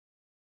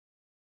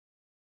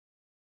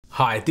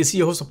Hi, this is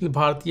your host Apil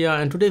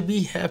Bhartiya, and today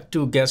we have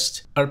two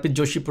guests, Arpit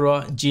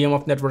Joshipura, GM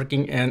of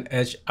Networking and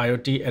Edge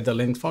IoT at the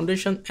Linux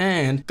Foundation,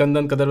 and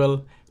Kandan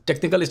Kathirvel,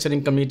 Technical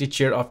Steering Committee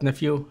Chair of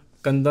Nephio.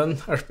 Kandan,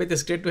 Arpit,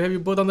 it's great to have you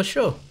both on the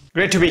show.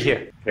 Great to be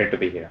here. Great to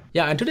be here.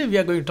 Yeah, and today we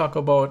are going to talk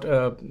about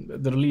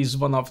the release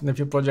one of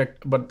Nephio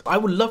project, but I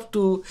would love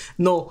to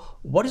know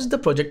what is the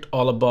project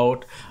all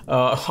about.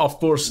 Of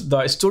course,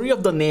 the story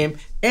of the name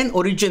and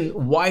origin,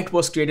 why it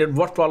was created,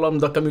 what problem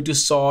the community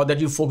saw that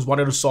you folks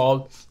wanted to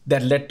solve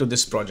that led to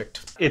this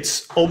project.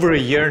 It's over a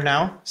year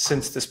now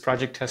since this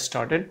project has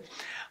started.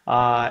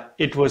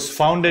 It was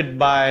founded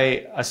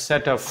by a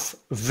set of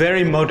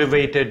very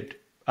motivated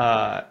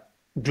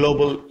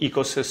global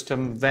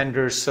ecosystem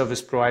vendors,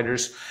 service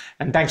providers,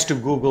 and thanks to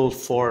Google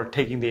for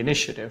taking the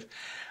initiative.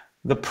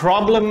 The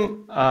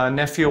problem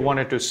Nephio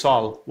wanted to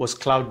solve was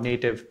cloud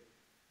native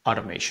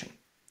automation.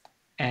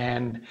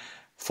 And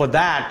for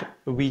that,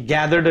 we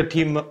gathered a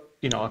team,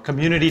 a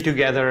community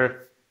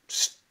together,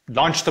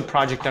 launched the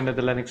project under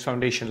the Linux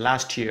Foundation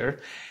last year.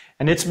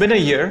 And it's been a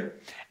year.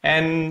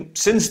 And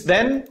since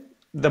then,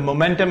 the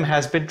momentum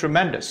has been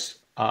tremendous.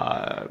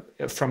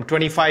 From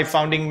 25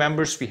 founding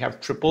members, we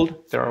have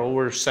tripled. There are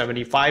over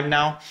 75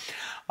 now.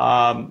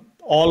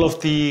 All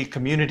of the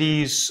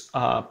communities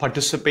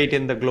participate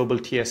in the global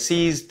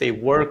TSCs. They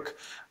work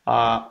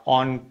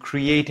on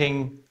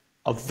creating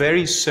a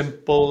very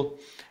simple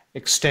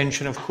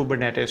extension of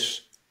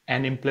Kubernetes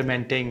and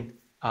implementing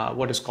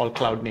what is called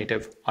cloud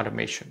native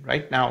automation.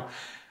 Right now,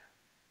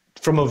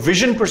 from a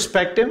vision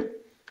perspective,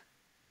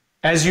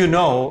 as you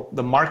know,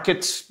 the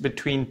markets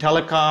between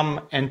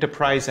telecom,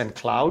 enterprise, and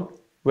cloud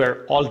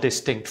were all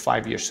distinct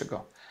 5 years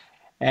ago.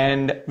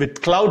 And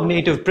with cloud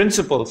native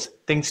principles,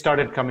 things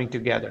started coming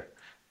together.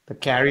 The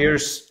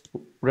carriers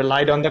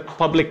relied on the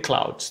public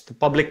clouds. The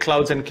public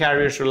clouds and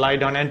carriers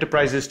relied on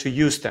enterprises to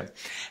use them.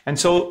 And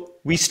so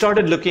we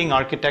started looking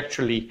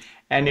architecturally,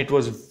 and it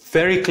was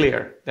very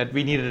clear that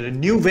we needed a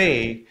new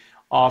way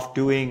of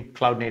doing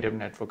cloud native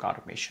network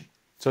automation.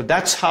 So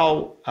that's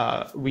how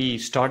we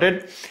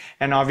started.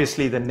 And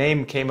obviously the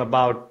name came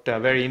about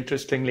very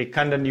interestingly.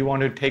 Kandan, you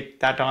want to take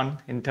that on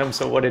in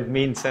terms of what it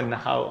means and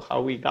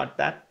how we got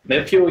that?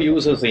 Nephio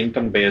uses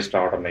intent-based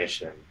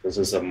automation. This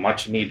is a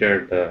much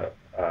needed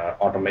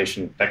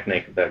automation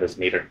technique that is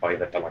needed by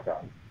the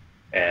telecom.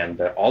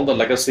 And all the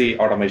legacy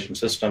automation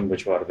systems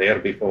which were there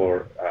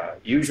before,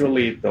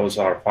 usually those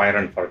are fire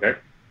and forget.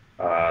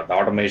 The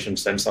automation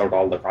sends out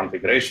all the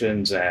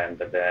configurations, and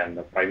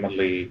then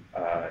primarily,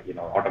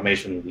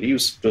 automation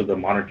leaves to the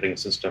monitoring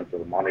system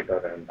to monitor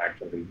and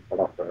actually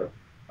sort of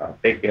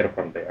take care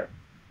from there.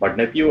 But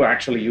Nephio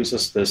actually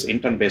uses this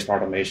intent-based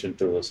automation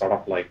to sort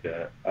of like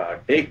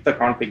take the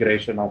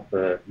configuration of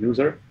the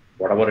user,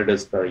 whatever it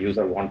is the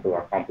user wants to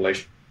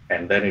accomplish,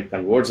 and then it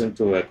converts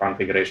into a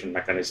configuration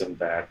mechanism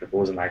that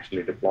goes and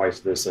actually deploys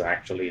this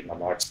actually in a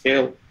large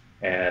scale.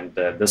 And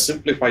this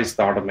simplifies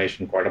the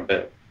automation quite a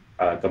bit.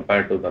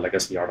 Compared to the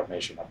legacy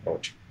automation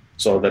approach.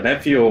 So the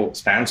Nephio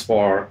stands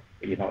for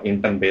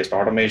intent-based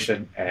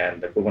automation and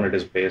the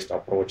Kubernetes-based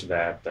approach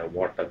that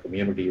what the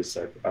community is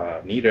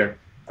needed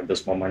at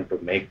this moment to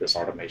make this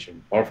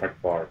automation perfect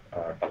for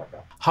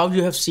telecom. How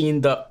you have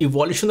seen the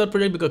evolution of the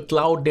project, because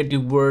cloud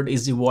native world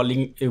is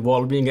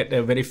evolving at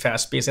a very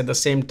fast pace. At the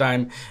same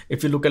time,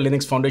 if you look at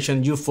Linux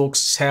Foundation, you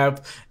folks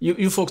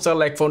are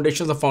like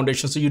foundations of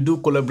foundations, so you do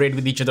collaborate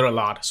with each other a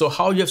lot. So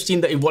how you have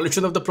seen the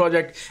evolution of the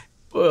project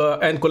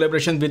and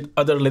collaboration with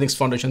other Linux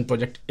Foundation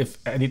project, if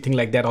anything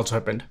like that also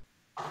happened?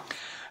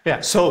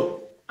 Yeah,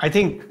 so I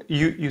think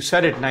you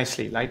said it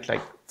nicely, right?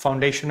 Like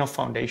foundation of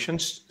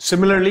foundations.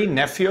 Similarly,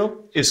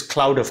 Nephio is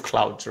cloud of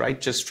clouds, right?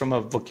 Just from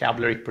a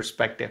vocabulary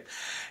perspective.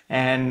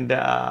 And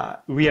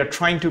we are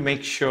trying to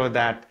make sure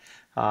that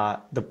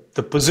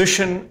the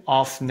position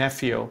of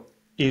Nephio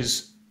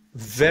is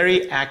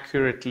very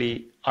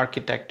accurately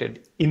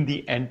architected in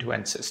the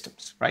end-to-end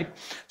systems, right?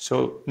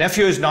 So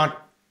Nephio is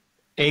not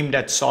aimed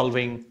at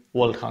solving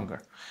world hunger.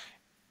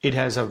 It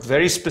has a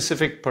very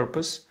specific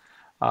purpose,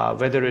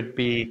 whether it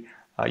be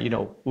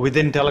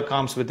within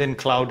telecoms, within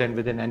cloud, and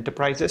within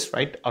enterprises,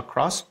 right,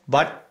 across,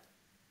 but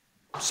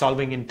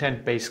solving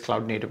intent-based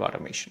cloud native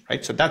automation,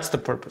 right? So that's the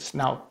purpose.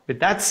 Now,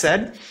 with that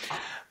said,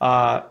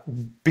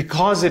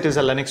 because it is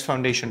a Linux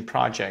Foundation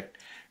project,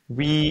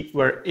 we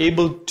were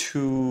able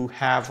to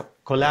have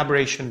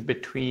collaboration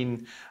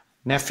between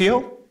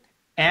Nephio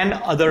and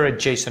other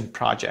adjacent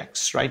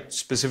projects, right?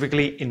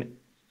 Specifically in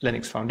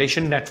Linux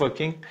Foundation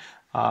networking,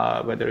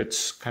 whether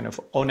it's kind of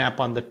ONAP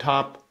on the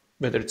top,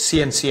 whether it's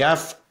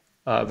CNCF,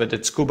 whether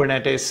it's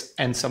Kubernetes,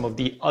 and some of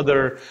the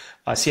other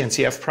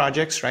CNCF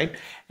projects, right?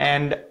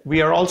 And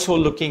we are also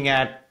looking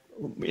at,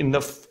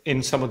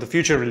 in some of the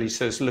future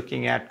releases,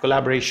 looking at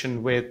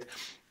collaboration with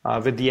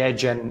the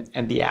edge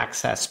and the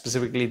access,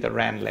 specifically the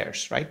RAN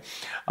layers, right?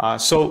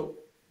 So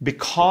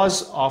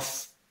because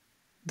of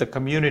the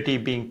community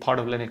being part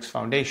of Linux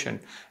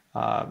Foundation,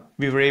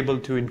 we were able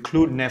to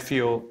include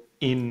Nephio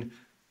in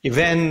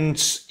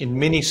events, in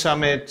mini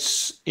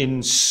summits,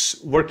 in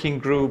working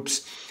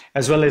groups,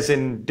 as well as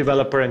in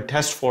developer and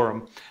test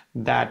forum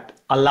that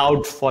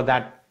allowed for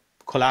that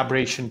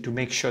collaboration to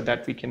make sure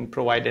that we can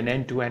provide an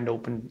end-to-end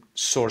open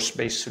source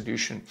based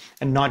solution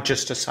and not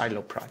just a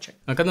silo project.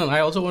 Kandan, I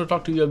also want to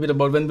talk to you a bit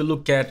about when we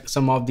look at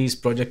some of these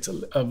projects.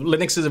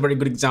 Linux is a very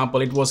good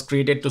example. It was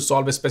created to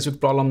solve a specific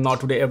problem. Now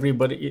today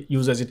everybody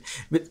uses it.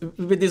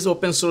 With these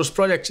open source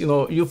projects,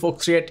 you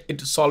folks create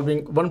it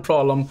solving one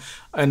problem.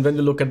 And when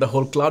we look at the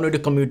whole cloud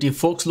native community,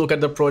 folks look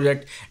at the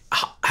project.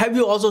 Have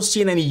you also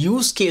seen any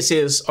use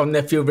cases on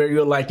Nephio where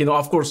you're like,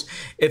 of course,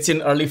 it's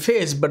in early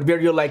phase, but where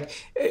you're like,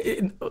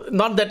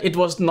 not that it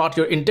was not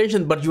your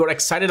intention, but you are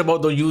excited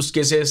about those use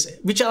cases,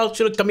 which are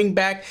actually coming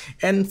back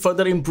and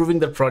further improving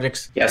the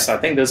projects? Yes, I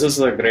think this is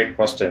a great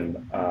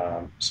question.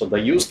 So the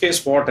use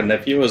case what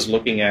Nephio is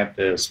looking at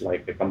is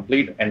like a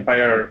complete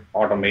entire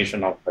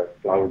automation of the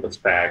cloud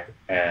stack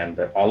and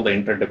all the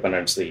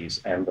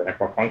interdependencies and the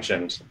network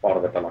functions for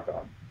the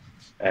telecom.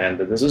 And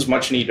this is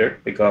much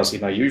needed because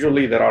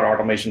usually there are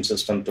automation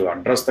systems to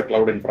address the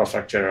cloud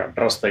infrastructure,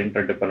 address the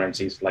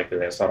interdependencies like the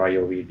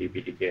SRIOV,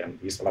 DPDK, and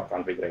these sort of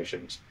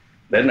configurations.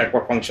 Then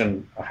network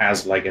function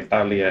has like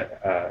entirely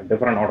a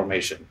different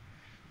automation.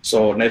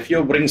 So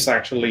Nephio brings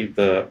actually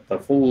the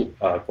full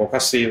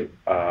cohesive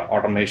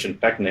automation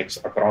techniques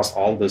across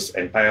all this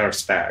entire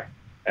stack,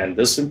 and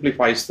this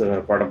simplifies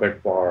quite a bit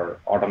for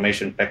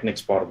automation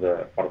techniques for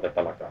the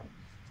telecom.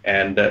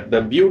 And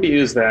the beauty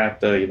is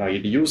that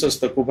it uses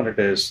the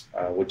Kubernetes,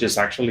 which is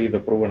actually the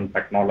proven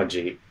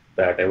technology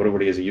that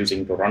everybody is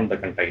using to run the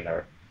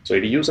container. So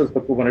it uses the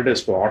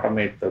Kubernetes to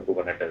automate the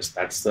Kubernetes.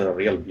 That's the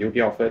real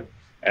beauty of it.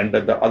 And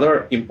the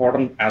other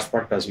important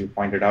aspect, as you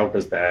pointed out,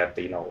 is that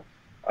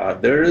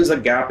there is a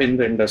gap in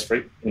the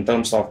industry in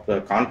terms of the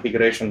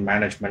configuration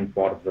management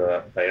for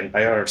the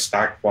entire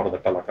stack for the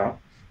telecom.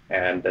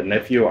 And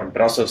Nephio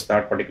addresses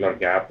that particular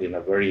gap in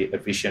a very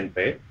efficient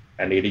way.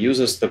 And it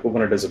uses the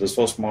Kubernetes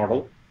resource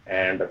model.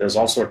 And there's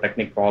also a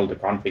technique called the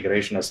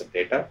configuration as a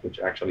data, which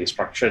actually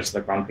structures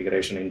the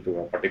configuration into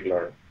a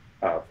particular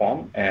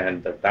form.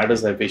 And that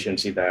is the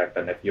efficiency that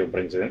Nephio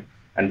brings in.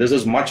 And this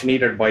is much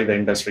needed by the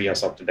industry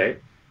as of today.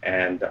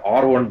 And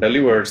R1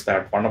 delivers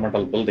that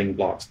fundamental building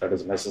blocks that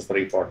is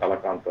necessary for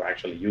telecom to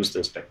actually use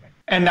this technique.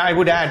 And I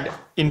would add,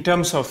 in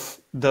terms of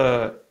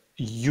the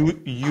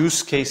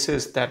use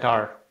cases that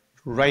are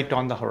right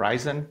on the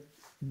horizon,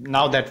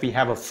 now that we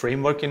have a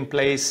framework in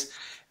place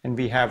and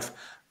we have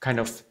kind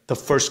of the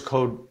first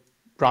code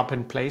drop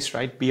in place,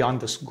 right,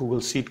 beyond this Google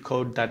seed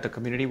code that the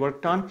community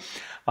worked on,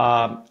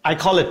 I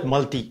call it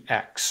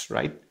multi-X,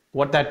 right?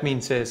 What that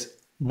means is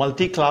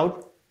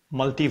multi-cloud,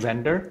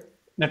 multi-vendor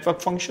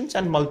network functions,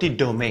 and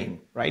multi-domain,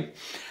 right?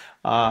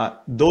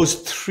 Those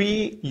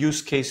three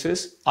use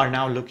cases are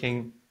now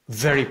looking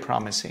very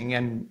promising,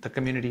 and the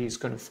community is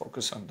going to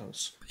focus on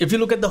those. If you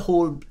look at the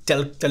whole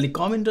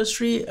telecom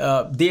industry,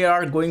 they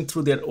are going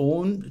through their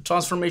own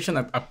transformation.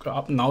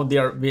 Now they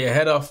are way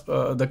ahead of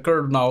the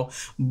curve now,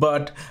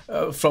 but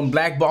from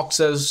black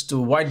boxes to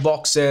white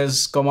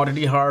boxes,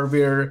 commodity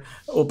hardware,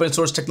 open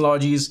source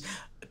technologies.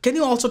 Can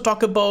you also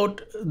talk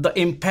about the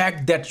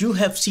impact that you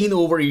have seen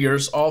over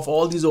years of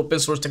all these open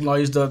source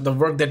technologies, the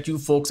work that you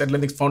folks at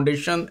Linux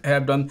Foundation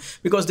have done?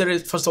 Because there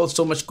is, first of all,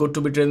 so much code to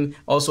be written.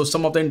 Also,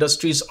 some of the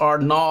industries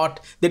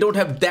they don't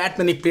have that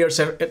many players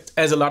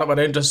as a lot of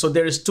other industries. So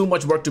there is too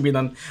much work to be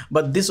done.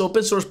 But this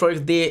open source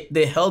project,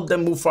 they help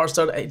them move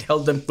faster. It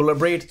helps them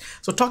collaborate.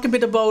 So talk a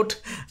bit about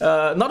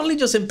not only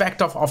just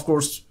impact of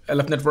course,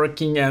 LF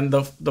networking and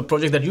the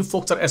project that you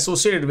folks are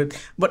associated with,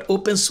 but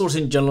open source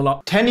in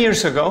general. 10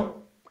 years ago,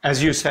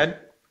 as you said,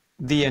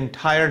 the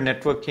entire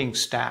networking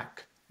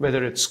stack,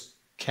 whether it's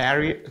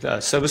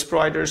service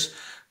providers,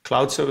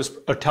 cloud service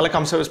or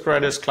telecom service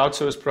providers, cloud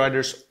service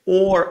providers,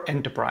 or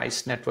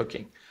enterprise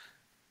networking,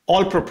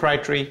 all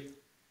proprietary,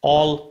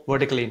 all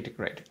vertically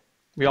integrated.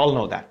 We all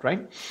know that,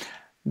 right?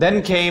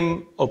 Then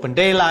came Open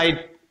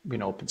Daylight,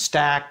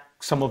 OpenStack,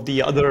 some of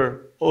the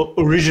other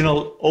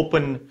original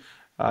open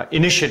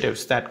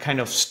initiatives that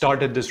kind of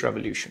started this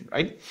revolution,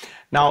 right?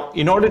 Now,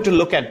 in order to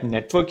look at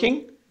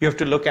networking, you have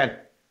to look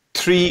at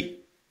three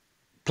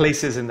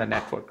places in the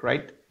network,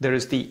 right? There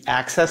is the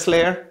access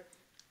layer,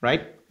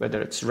 right?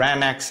 Whether it's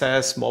RAN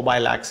access,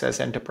 mobile access,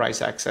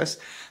 enterprise access.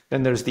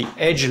 Then there's the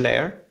edge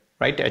layer,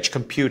 right? Edge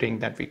computing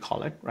that we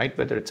call it, right?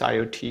 Whether it's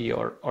IoT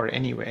or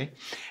any way.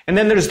 And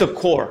then there's the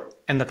core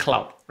and the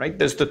cloud, right?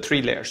 There's the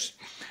three layers.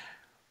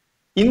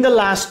 In the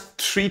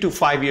last 3 to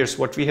 5 years,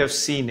 what we have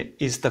seen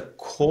is the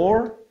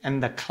core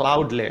and the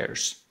cloud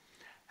layers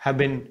have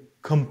been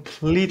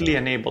completely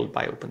enabled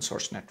by open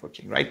source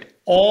networking, right?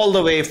 All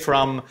the way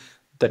from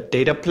the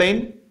data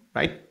plane,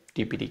 right?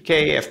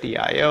 DPDK,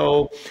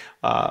 FDIO,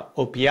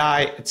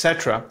 OPI,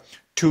 etc.,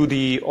 to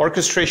the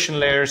orchestration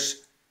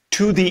layers,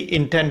 to the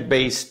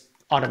intent-based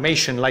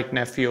automation like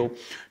Nephio,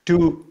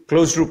 to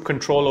closed loop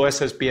control,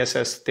 OSS,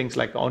 BSS, things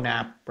like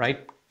ONAP,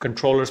 right?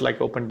 Controllers like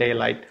Open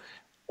Daylight,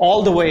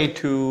 all the way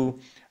to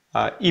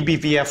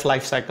eBVF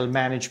lifecycle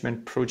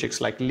management projects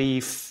like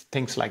Leaf,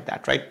 things like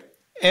that, right?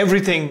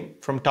 Everything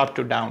from top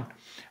to down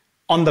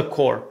on the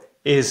core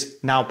is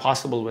now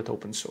possible with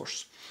open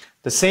source.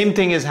 The same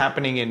thing is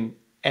happening in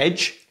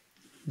edge.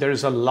 There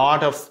is a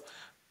lot of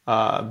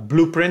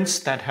blueprints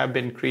that have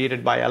been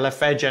created by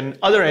LF Edge and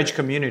other edge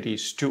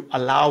communities to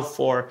allow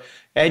for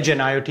edge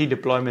and IoT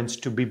deployments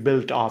to be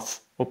built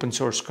off open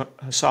source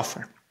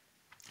software.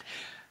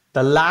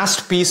 The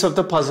last piece of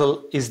the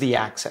puzzle is the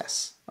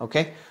access,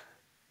 okay?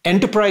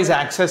 Enterprise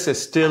access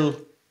is still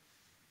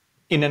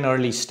in an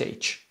early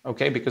stage,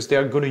 okay? Because they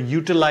are going to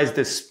utilize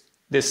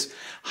this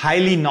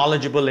highly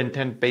knowledgeable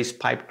intent-based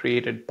pipe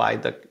created by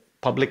the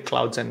public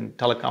clouds and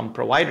telecom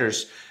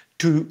providers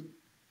to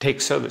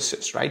take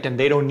services, right? And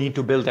they don't need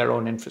to build their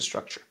own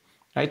infrastructure,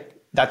 right?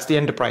 That's the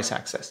enterprise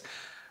access.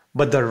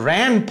 But the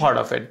RAN part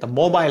of it, the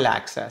mobile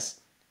access,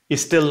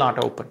 is still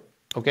not open,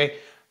 okay?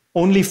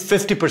 Only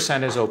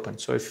 50% is open.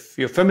 So if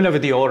you're familiar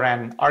with the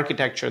ORAN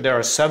architecture, there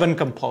are 7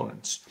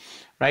 components,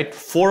 right?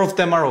 4 of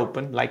them are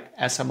open, like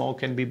SMO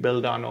can be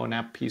built on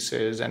ONAP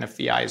pieces,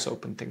 NFVI is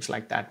open, things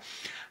like that.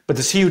 But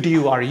the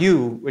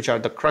CUDU-RU, which are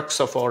the crux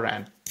of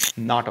ORAN,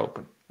 not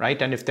open,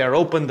 right? And if they're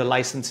open, the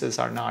licenses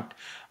are not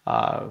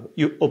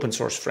open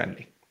source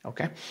friendly,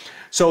 okay?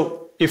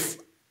 So if,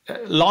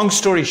 long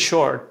story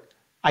short,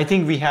 I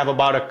think we have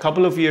about a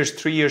couple of years,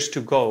 3 years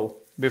to go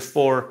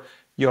before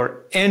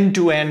your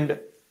end-to-end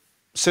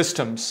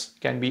systems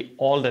can be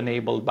all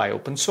enabled by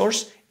open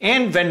source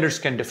and vendors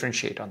can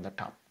differentiate on the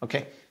top,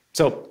 okay?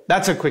 So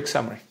that's a quick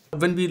summary.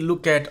 When we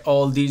look at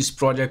all these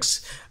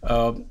projects,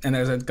 and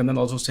as Kandan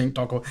also saying,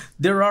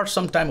 there are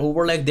sometimes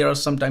overlap, there are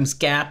sometimes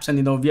gaps,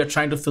 and we are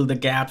trying to fill the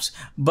gaps.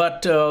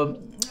 But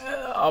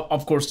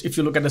of course, if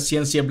you look at the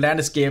CNCF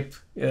landscape,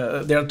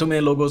 there are too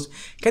many logos.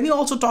 Can you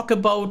also talk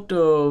about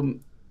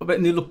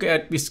when you look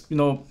at this,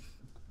 zoom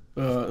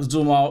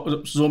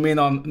in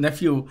on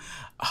Nephio,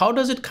 how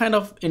does it kind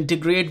of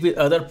integrate with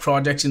other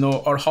projects,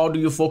 or how do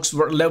you folks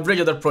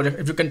leverage other projects?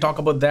 If you can talk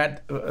about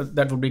that,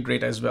 that would be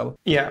great as well.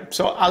 Yeah,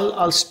 so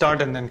I'll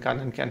start and then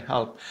Kandan can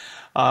help.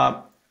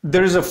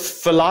 There is a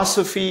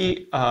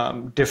philosophy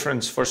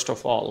difference, first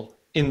of all,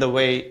 in the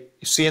way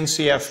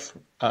CNCF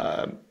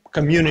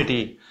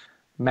community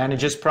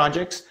manages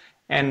projects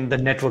and the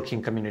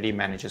networking community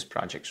manages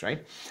projects,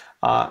 right?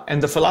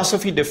 And the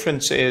philosophy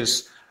difference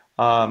is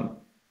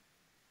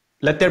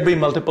let there be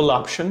multiple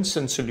options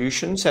and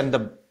solutions, and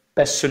the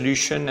best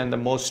solution and the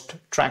most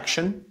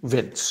traction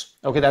wins.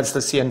 Okay, that's the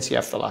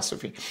CNCF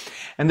philosophy.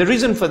 And the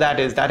reason for that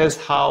is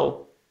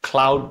how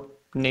cloud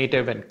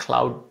native and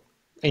cloud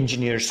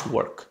engineers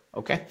work,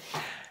 okay?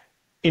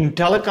 In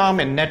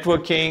telecom and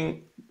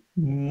networking,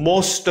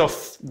 most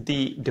of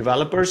the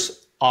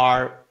developers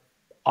are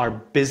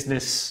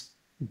business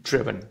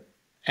driven,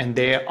 and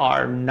they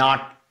are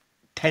not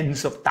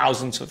tens of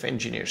thousands of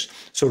engineers.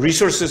 So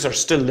resources are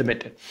still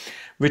limited,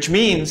 which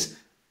means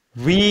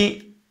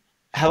we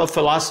have a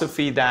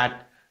philosophy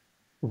that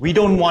we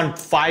don't want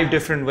 5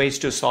 different ways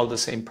to solve the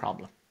same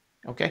problem,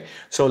 okay?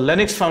 So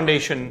Linux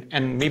Foundation,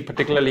 and me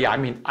particularly,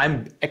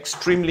 I'm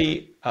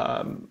extremely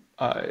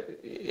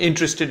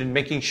interested in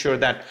making sure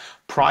that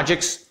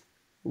projects,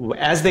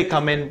 as they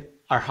come in,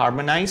 are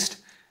harmonized.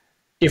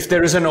 If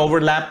there is an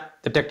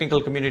overlap, the technical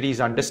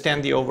communities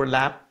understand the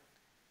overlap.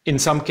 In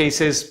some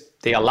cases,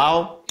 they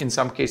allow, in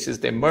some cases,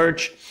 they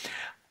merge.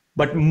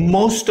 But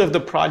most of the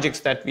projects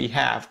that we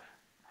have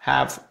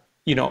a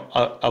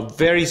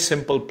very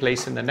simple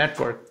place in the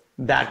network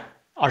that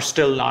are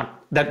still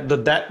not,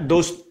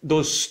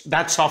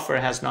 that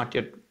software has not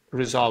yet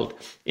resolved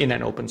in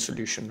an open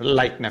solution,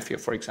 like Nephio,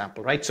 for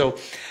example, right? So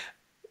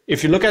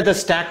if you look at the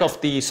stack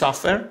of the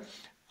software,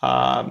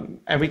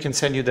 and we can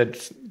send you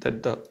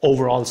the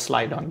overall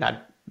slide on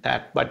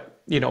that. But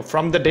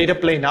from the data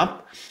plane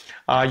up,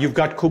 you've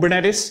got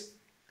Kubernetes.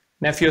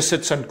 Nephio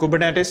sits on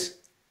Kubernetes,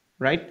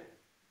 right?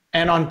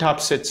 And on top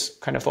sits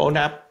kind of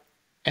ONAP,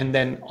 and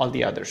then all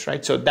the others,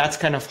 right? So that's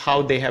kind of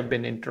how they have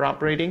been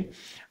interoperating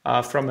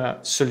from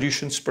a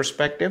solutions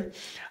perspective.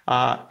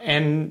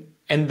 And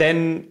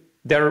then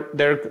there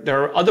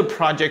are other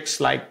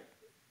projects like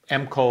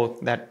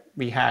MCO that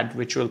we had,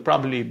 which will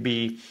probably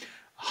be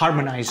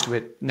harmonized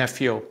with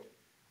Nephio,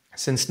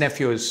 since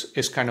Nephio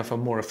is kind of a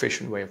more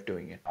efficient way of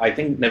doing it. I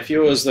think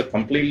Nephio is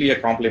completely a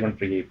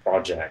complementary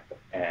project,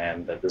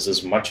 and this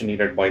is much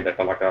needed by the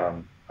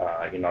telecom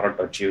in order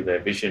to achieve the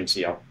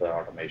efficiency of the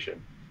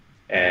automation.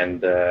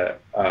 And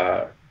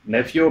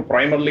Nephio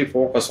primarily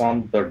focus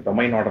on the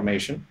domain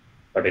automation,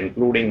 but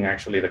including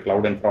actually the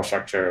cloud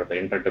infrastructure, the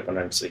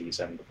interdependencies,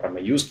 and from a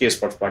use case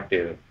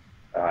perspective,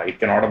 it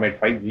can automate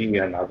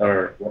 5G and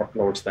other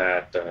workloads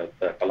that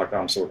the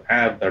telecoms would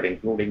have, that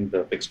including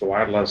the fixed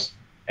wireless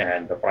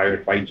and the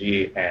private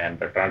 5G and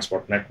the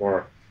transport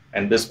network.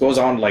 And this goes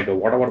on like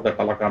whatever the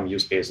telecom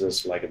use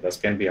cases, like this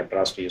can be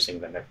addressed using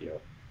the Nephio.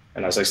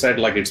 And as I said,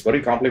 it's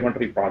very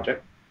complementary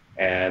project.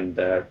 And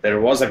there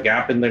was a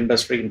gap in the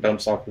industry in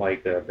terms of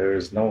there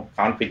is no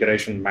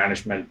configuration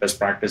management best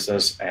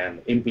practices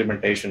and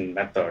implementation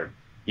method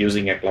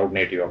using a cloud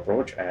native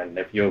approach. And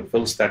Nephio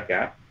fills that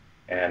gap.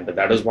 And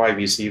that is why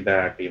we see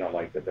that,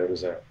 there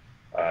is a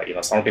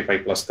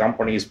 75 plus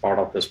companies part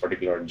of this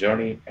particular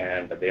journey,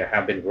 and they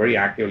have been very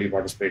actively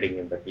participating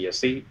in the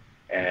TSC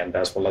and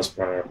as well as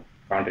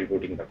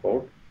contributing the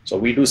code. So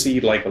we do see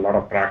like a lot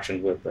of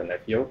traction with the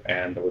Nephio,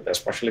 and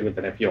especially with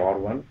the Nephio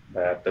R1,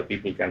 that the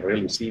people can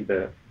really see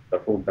the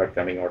fruit that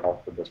coming out of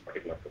this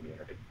particular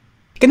community.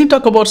 Can you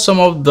talk about some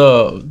of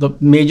the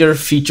major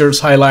features,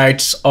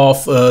 highlights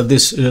of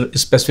this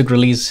specific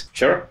release?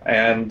 Sure.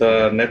 And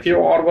the Nephio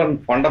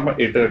R1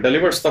 it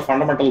delivers the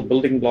fundamental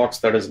building blocks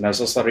that is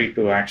necessary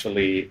to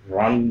actually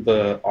run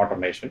the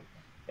automation.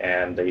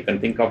 And you can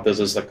think of this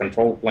as a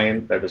control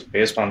plane that is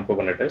based on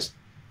Kubernetes.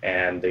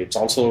 And it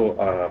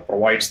also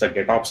provides the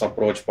GitOps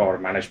approach for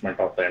management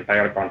of the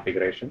entire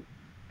configuration.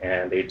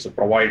 And it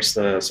provides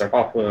the set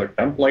of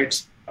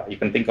templates. You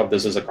can think of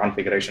this as a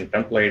configuration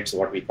templates,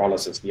 what we call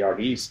as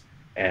CRDs.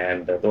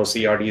 And those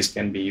CRDs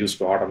can be used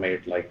to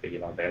automate like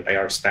the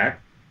entire stack.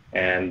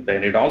 And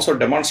then it also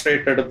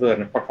demonstrated the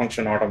network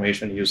function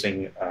automation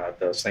using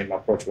the same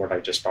approach what I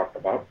just talked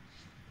about.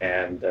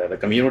 And the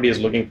community is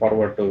looking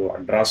forward to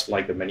address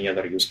like many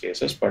other use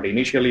cases, but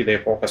initially they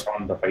focused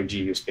on the 5G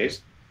use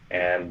case.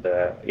 And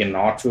in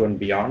R2 and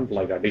beyond,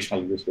 like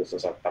additional use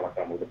cases of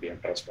Telecom would be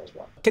interesting as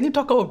well. Can you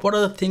talk about what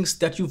are the things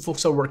that you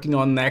folks are working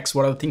on next?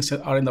 What are the things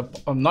that are in the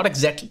not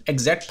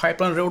exact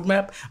pipeline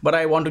roadmap, but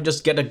I want to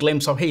just get a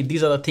glimpse of, hey,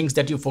 these are the things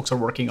that you folks are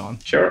working on.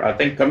 Sure. I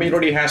think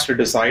community has to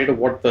decide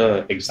what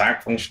the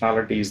exact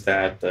functionalities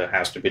that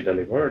has to be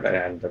delivered.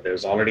 And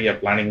there's already a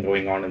planning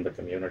going on in the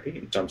community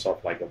in terms of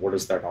like what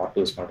is that R2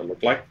 is going to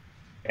look like.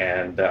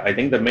 And I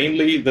think that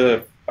mainly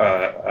the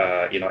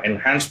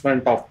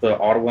enhancement of the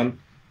R1,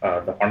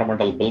 the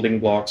fundamental building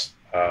blocks,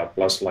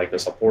 plus like the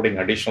supporting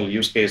additional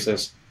use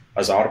cases.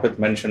 As Arpit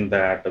mentioned,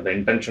 that the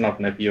intention of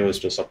Nephio is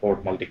to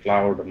support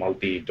multi-cloud,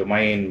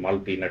 multi-domain,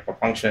 multi-network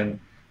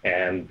function,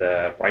 and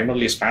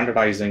primarily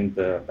standardizing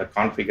the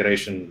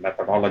configuration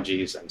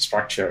methodologies and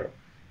structure.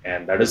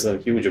 And that is a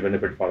huge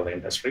benefit for the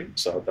industry.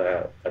 So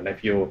the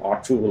Nephio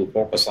R2 will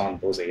focus on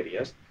those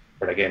areas.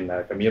 But again,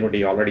 the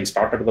community already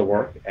started the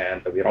work,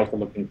 and we're also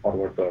looking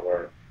forward to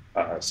our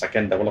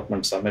second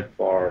development summit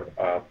for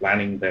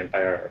planning the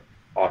entire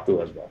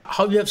R2 as well.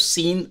 How you have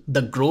seen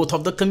the growth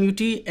of the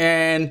community,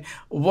 and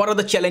what are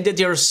the challenges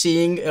you're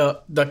seeing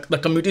the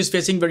community is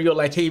facing, where you're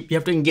like, hey, you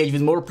have to engage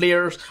with more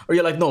players, or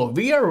you're like, no,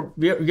 we are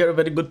a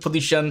very good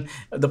position.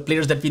 The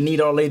players that we need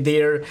are already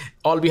there.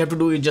 All we have to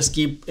do is just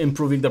keep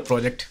improving the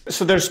project.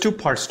 So there's two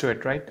parts to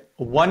it, right?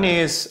 One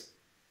is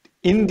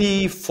in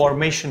the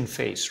formation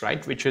phase,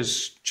 right, which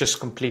is just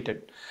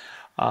completed.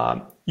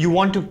 You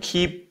want to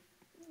keep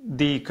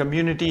the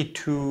community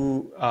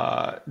to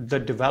the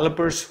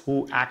developers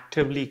who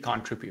actively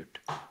contribute,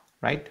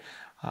 right?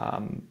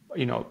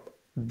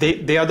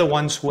 They are the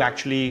ones who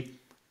actually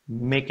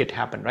make it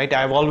happen, right?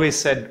 I've always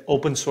said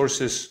open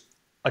source is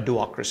a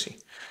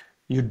duocracy.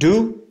 You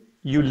do,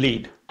 you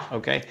lead,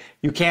 okay?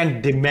 You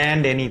can't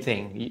demand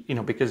anything,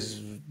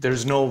 because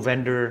there's no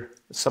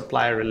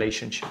vendor-supplier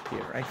relationship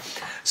here, right?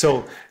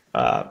 So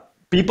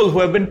people who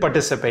have been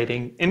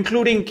participating,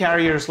 including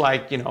carriers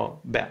like,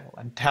 Bell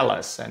and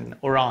Telus and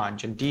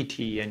Orange and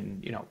DT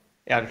and,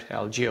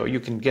 Airtel, Geo,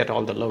 you can get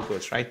all the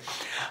logos, right?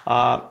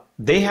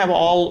 They have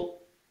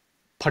all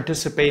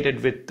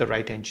participated with the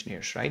right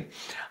engineers, right?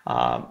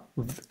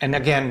 And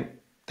again,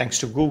 thanks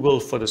to Google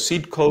for the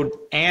seed code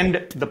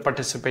and the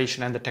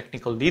participation and the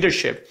technical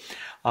leadership,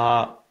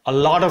 a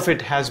lot of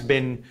it has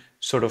been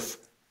sort of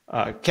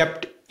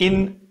kept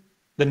in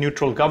the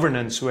neutral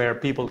governance where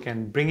people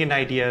can bring in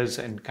ideas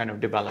and kind of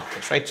develop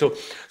this, right? So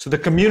the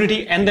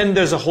community, and then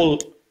there's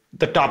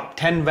the top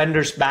 10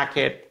 vendors back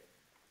it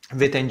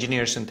with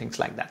engineers and things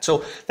like that.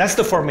 So that's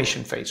the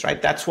formation phase,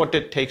 right? That's what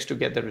it takes to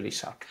get the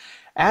release out.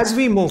 As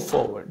we move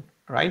forward,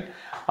 right,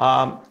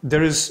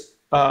 there is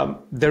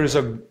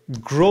a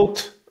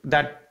growth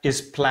that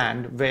is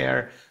planned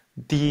where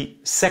the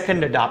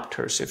second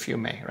adopters, if you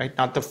may, right?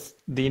 Not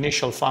the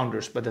initial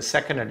founders, but the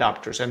second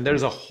adopters. And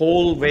there's a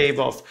whole wave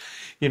of,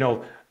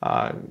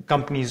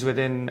 companies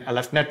within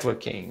LF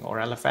networking or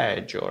LF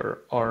Edge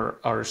or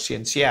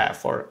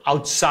CNCF or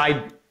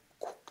outside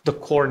the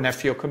core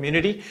Nephio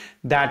community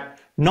that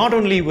not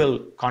only will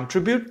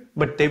contribute,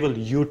 but they will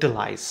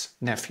utilize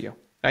Nephio,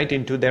 right,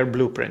 into their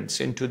blueprints,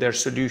 into their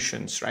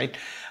solutions, right,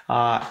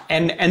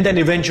 and then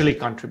eventually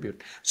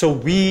contribute. So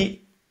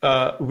we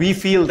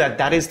feel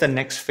that is the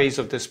next phase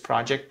of this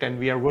project, and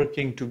we are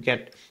working to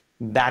get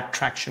that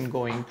traction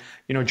going,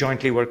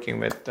 jointly working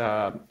with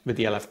the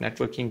LF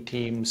networking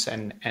teams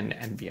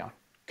and beyond.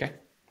 Okay,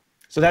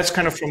 so that's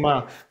kind of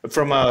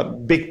from a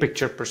big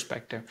picture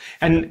perspective.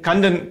 And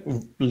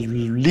Kandan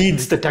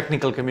leads the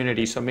technical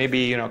community, so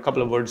maybe a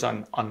couple of words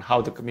on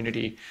how the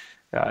community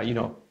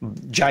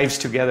jives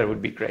together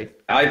would be great.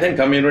 I think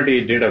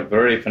community did a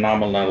very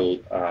phenomenal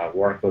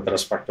work with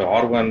respect to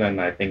R1,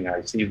 and I think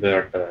I see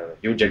that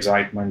huge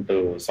excitement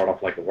to sort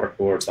of like work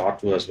towards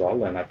R2 as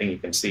well. And I think you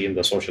can see in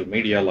the social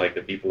media, like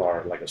the people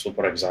are like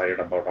super excited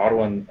about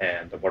R1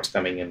 and what's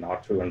coming in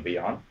R2 and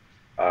beyond.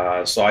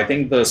 So I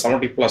think the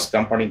 70+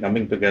 company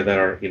coming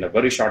together in a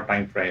very short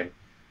time frame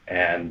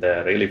and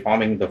really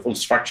forming the full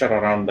structure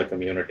around the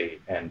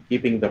community and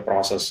keeping the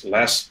process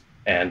less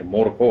and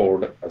more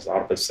code, as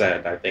Arpit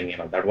said, I think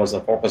that was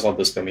the focus of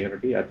this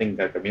community. I think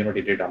the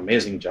community did an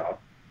amazing job.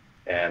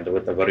 and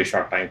with a very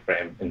short time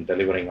frame in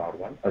delivering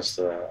R1,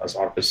 as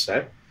Arpit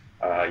said,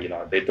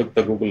 they took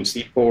the Google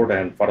seed code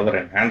and further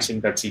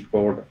enhancing that seed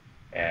code,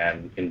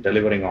 and in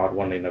delivering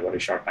R1 in a very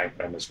short time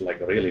frame is like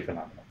really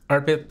phenomenal.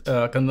 Arpit,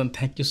 Kandan,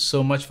 thank you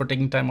so much for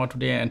taking time out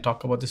today and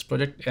talk about this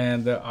project.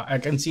 And I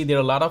can see there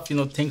are a lot of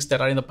things that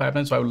are in the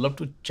pipeline. So I would love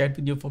to chat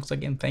with you folks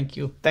again. Thank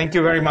you. Thank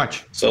you very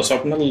much. So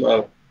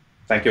Swapnil,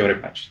 thank you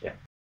very much. Yeah.